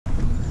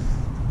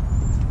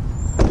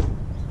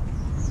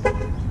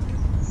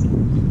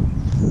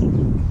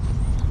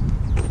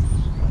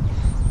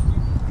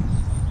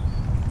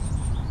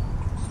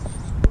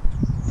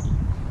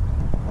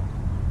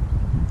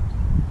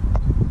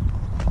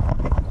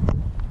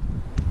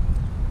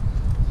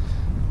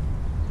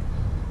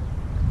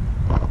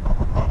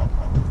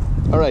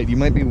right, you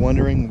might be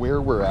wondering where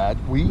we're at.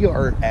 We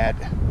are at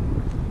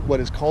what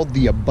is called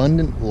the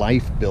Abundant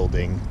Life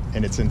Building,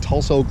 and it's in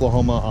Tulsa,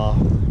 Oklahoma,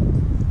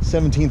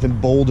 17th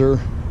and Boulder.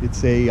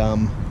 It's a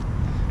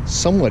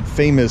somewhat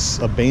famous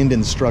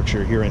abandoned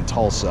structure here in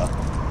Tulsa.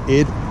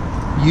 It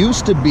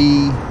used to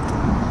be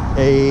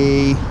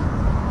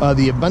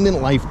the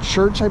Abundant Life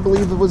Church, I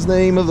believe it was the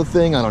name of the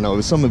thing. I don't know, it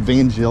was some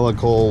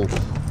evangelical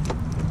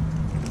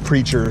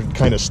preacher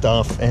kind of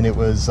stuff, and it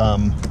was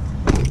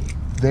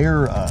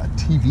their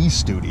TV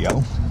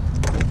studio,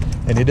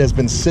 and it has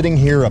been sitting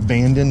here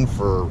abandoned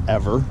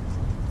forever.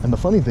 And the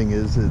funny thing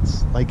is,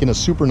 it's like in a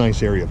super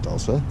nice area of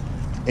Tulsa,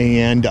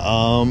 and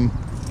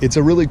it's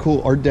a really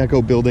cool Art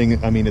Deco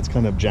building. I mean, it's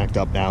kind of jacked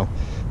up now,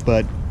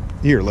 but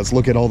here, let's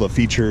look at all the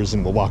features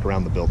and we'll walk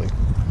around the building.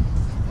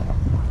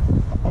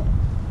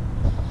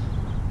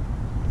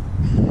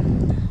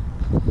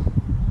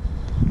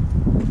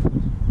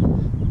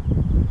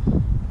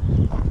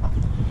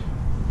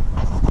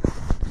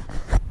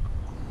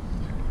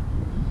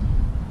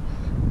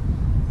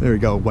 There we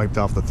go, wiped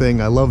off the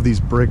thing. I love these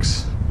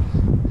bricks,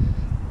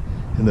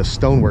 and the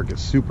stonework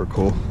is super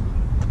cool.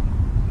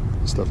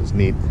 This stuff is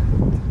neat.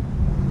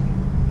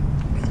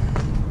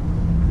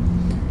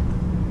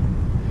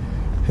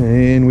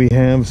 And we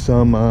have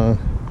some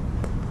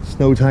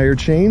snow tire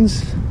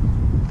chains.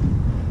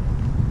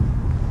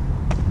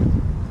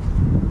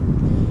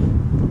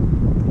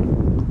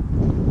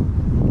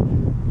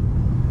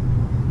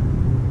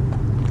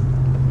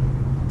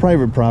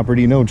 Private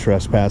property, no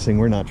trespassing.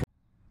 We're not.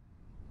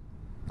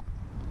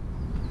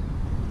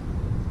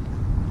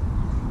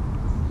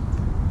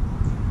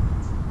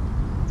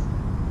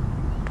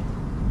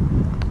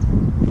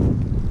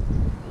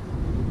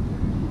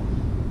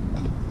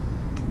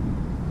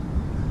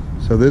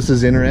 So this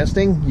is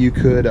interesting. You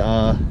could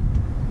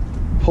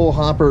pull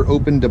hopper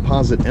open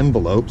deposit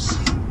envelopes.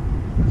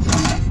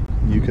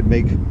 You could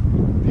make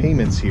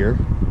payments here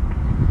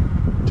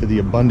to the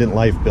Abundant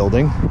Life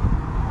building.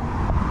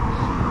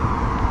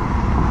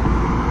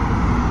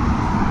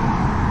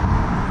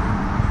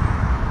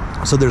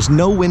 So there's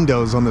no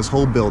windows on this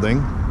whole building,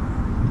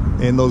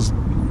 and those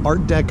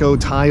Art Deco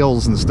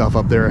tiles and stuff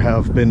up there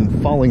have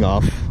been falling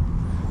off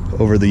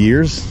over the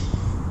years.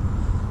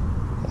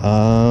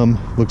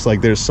 Looks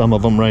like there's some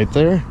of them right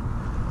there,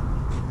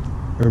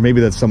 or maybe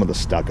that's some of the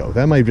stucco.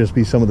 That might just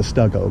be some of the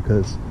stucco,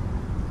 because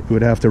it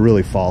would have to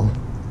really fall.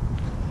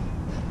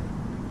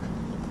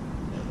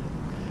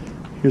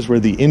 Here's where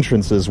the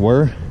entrances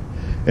were,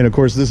 and of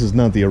course this is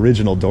not the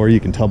original door. You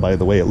can tell by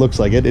the way it looks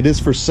like it. It is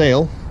for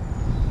sale.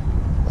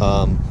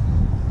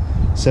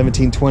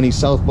 1720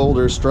 South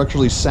Boulder,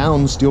 structurally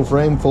sound, steel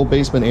frame, full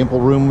basement, ample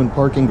room and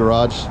parking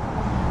garage,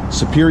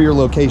 superior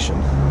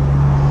location.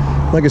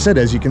 Like I said,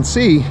 as you can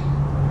see,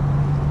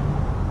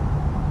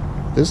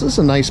 this is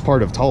a nice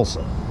part of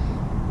Tulsa.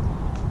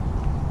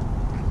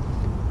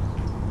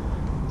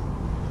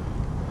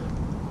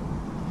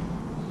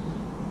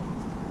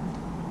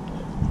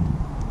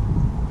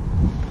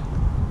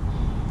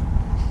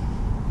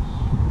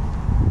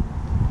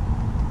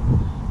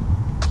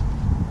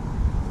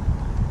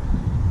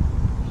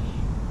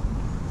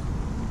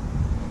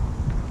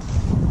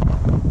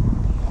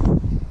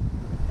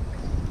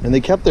 And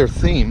they kept their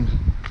theme,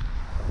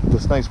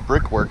 this nice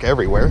brickwork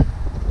everywhere.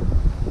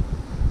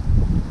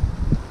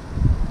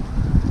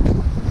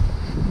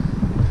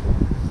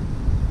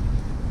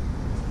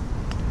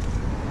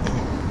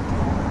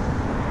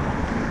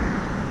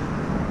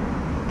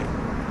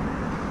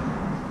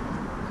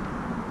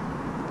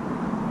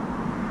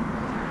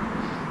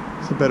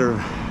 It's a better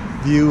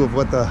view of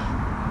what the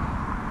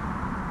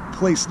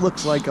place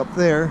looks like up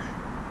there.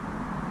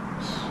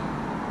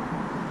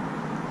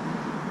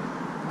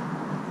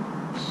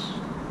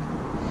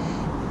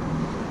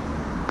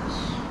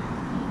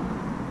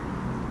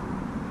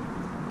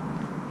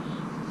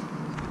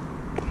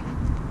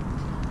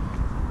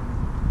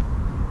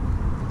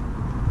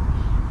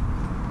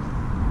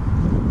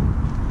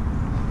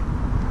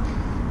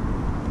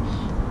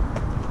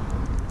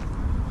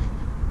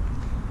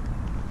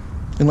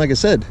 And like I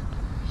said,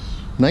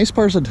 nice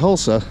parts of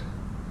Tulsa.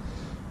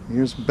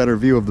 Here's a better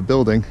view of the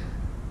building.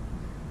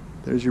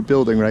 There's your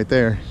building right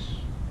there.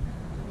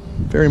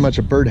 Very much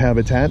a bird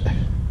habitat.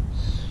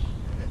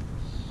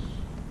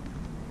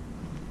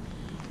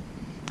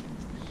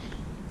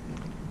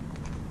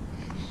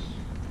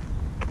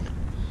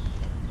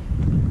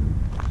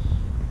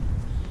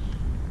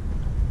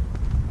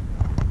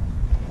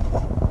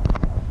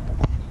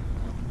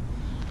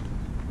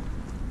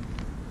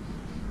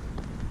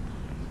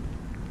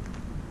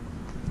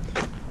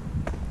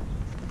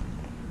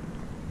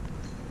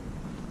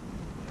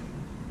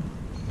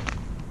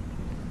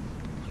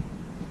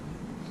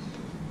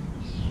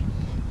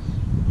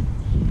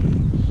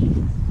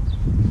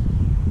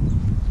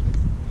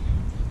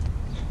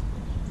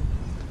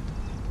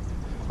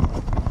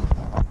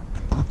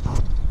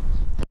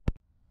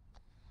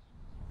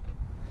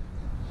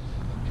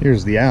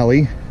 Here's the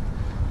alley.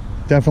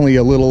 Definitely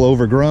a little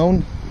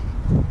overgrown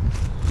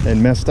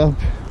and messed up.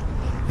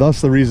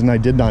 Thus the reason I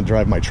did not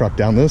drive my truck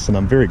down this, and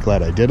I'm very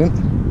glad I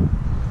didn't.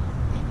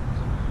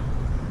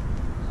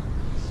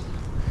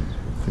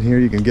 But here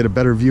you can get a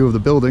better view of the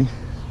building.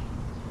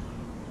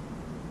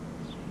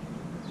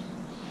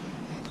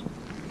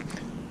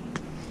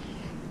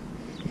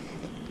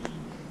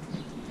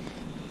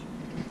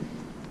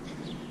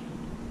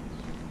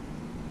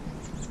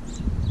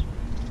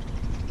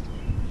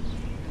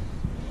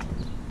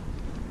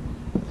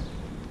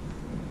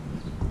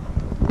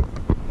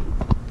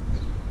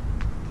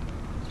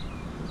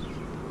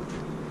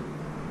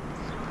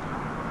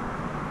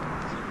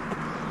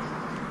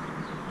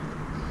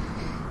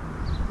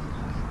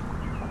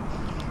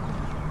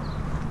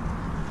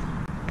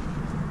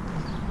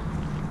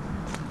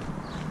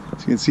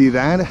 So you can see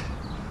that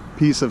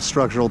piece of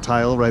structural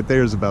tile right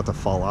there is about to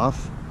fall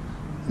off.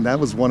 And that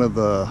was one of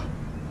the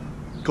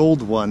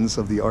gold ones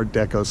of the Art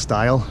Deco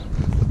style.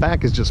 The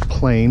back is just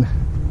plain.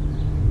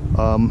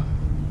 So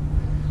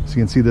you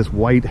can see this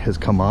white has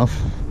come off.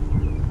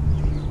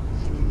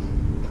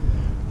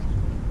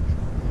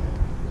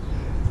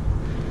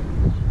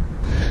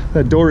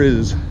 That door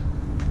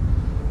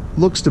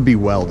looks to be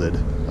welded.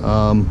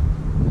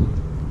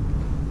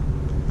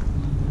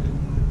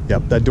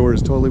 Yep, that door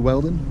is totally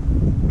welded.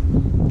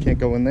 Can't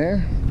go in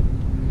there.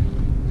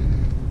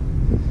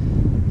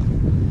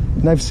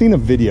 And I've seen a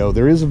video.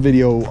 There is a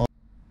video.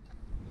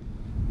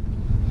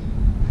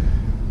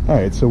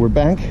 Alright, so we're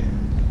back.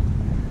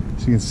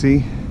 So you can see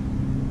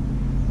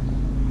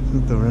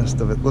what the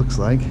rest of it looks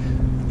like.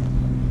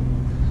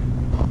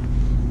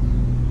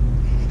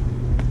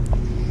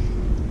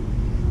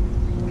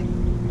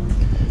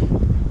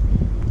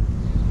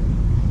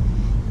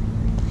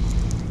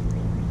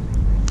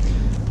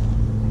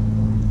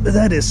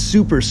 That is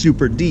super,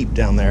 super deep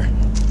down there.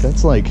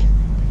 That's like,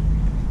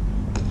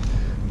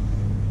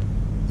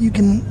 you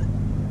can,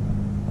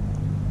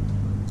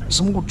 there's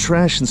some old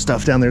trash and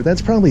stuff down there.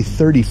 That's probably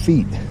 30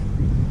 feet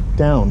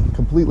down,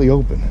 completely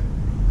open.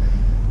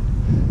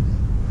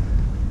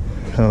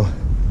 Oh,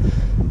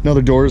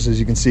 another doors, as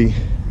you can see,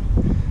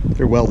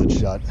 they're welded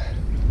shut.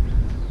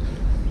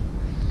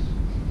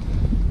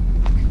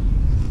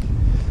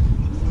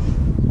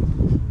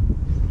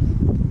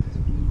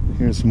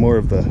 Here's some more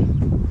of the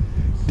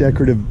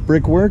decorative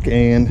brickwork,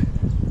 and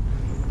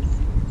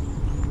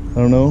I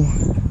don't know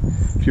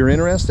if you're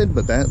interested,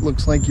 but that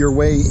looks like your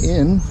way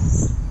in.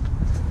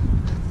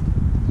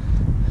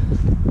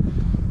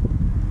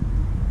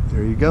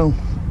 There you go,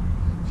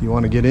 if you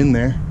want to get in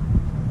there.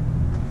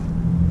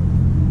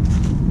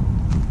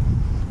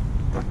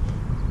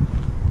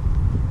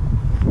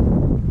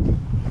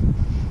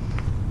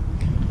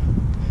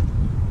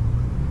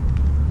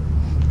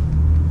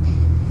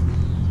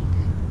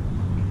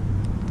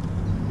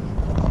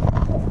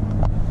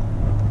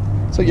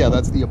 So yeah,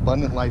 that's the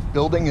Abundant Life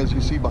building, as you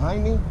see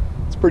behind me.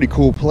 It's a pretty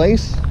cool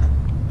place.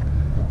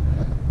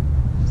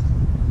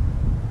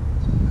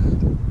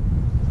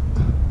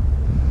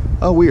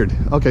 Oh, weird.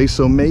 Okay,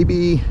 so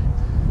maybe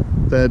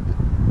that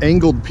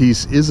angled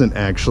piece isn't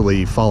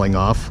actually falling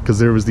off, because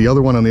there was the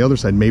other one on the other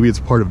side. Maybe it's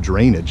part of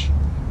drainage.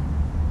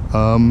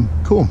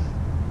 Cool.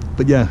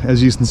 But yeah,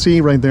 as you can see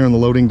right there on the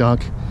loading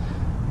dock,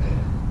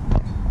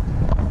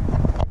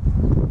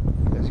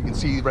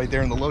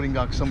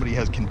 somebody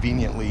has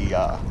conveniently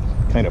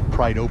kind of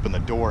pried open the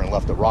door and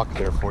left a rock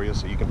there for you,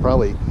 so you can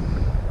probably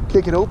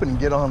kick it open and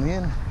get on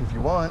in if you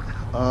want.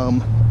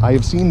 I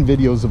have seen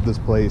videos of this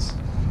place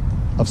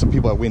of some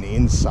people that went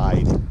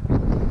inside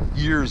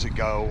years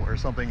ago or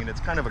something, and it's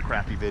kind of a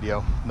crappy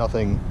video. Not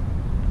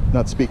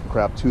speaking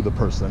crap to the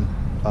person.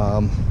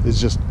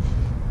 It's just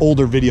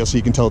older video, so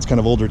you can tell it's kind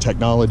of older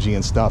technology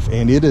and stuff,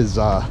 and it is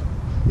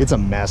it's a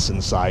mess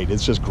inside.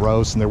 It's just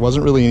gross, and there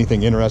wasn't really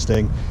anything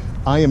interesting.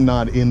 I am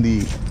not in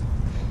the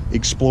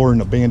explore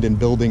an abandoned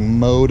building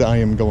mode. I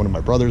am going to my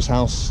brother's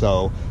house,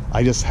 so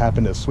I just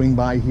happened to swing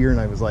by here,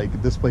 and I was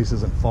like, this place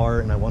isn't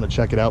far and I want to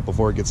check it out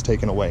before it gets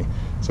taken away.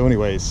 So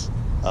anyways,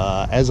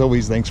 as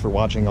always, thanks for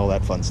watching all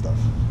that fun stuff.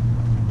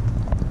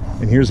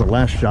 And here's a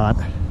last shot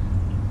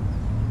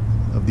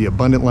of the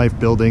Abundant Life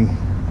building